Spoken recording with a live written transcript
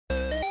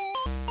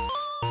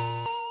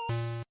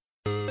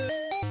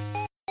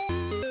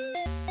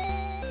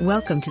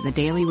Welcome to the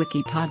Daily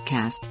Wiki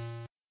podcast,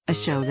 a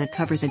show that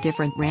covers a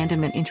different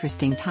random and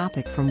interesting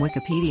topic from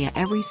Wikipedia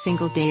every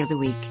single day of the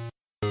week.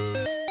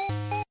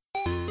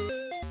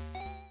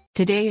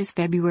 Today is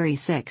February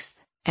 6th,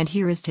 and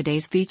here is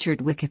today's featured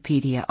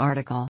Wikipedia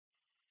article.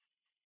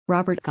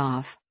 Robert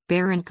Goff,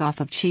 Baron Goff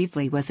of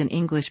Chieveley, was an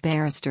English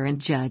barrister and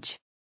judge.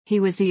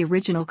 He was the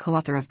original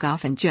co-author of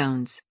Goff and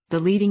Jones, the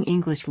leading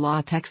English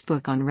law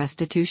textbook on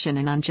restitution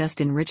and unjust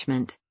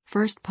enrichment,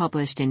 first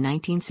published in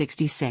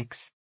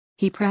 1966.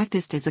 He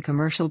practiced as a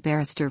commercial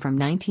barrister from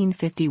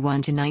 1951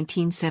 to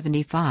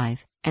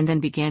 1975, and then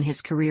began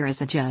his career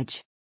as a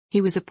judge.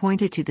 He was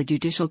appointed to the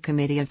Judicial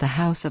Committee of the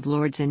House of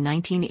Lords in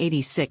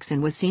 1986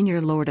 and was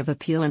Senior Lord of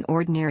Appeal and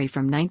Ordinary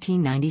from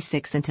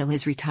 1996 until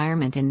his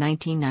retirement in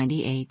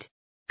 1998.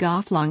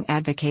 Goff long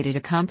advocated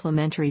a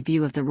complementary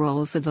view of the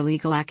roles of the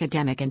legal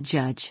academic and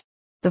judge.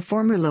 The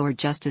former Lord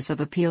Justice of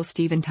Appeal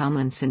Stephen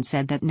Tomlinson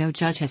said that no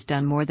judge has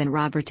done more than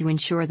Robert to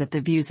ensure that the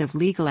views of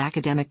legal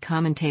academic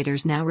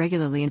commentators now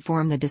regularly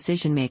inform the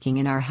decision-making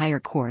in our higher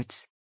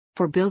courts.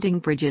 For building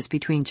bridges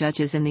between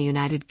judges in the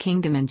United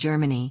Kingdom and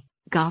Germany,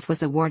 Goff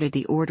was awarded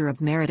the Order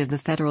of Merit of the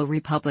Federal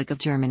Republic of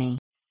Germany.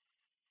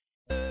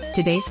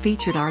 Today's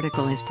featured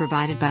article is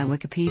provided by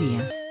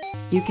Wikipedia.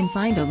 You can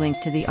find a link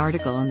to the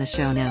article in the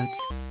show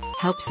notes.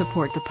 Help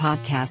support the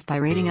podcast by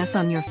rating us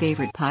on your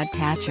favorite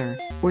podcatcher,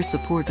 or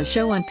support the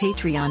show on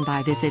Patreon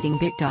by visiting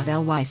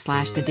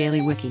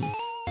bit.ly/thedailywiki.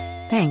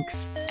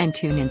 Thanks, and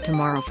tune in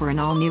tomorrow for an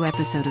all-new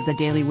episode of the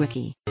Daily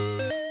Wiki.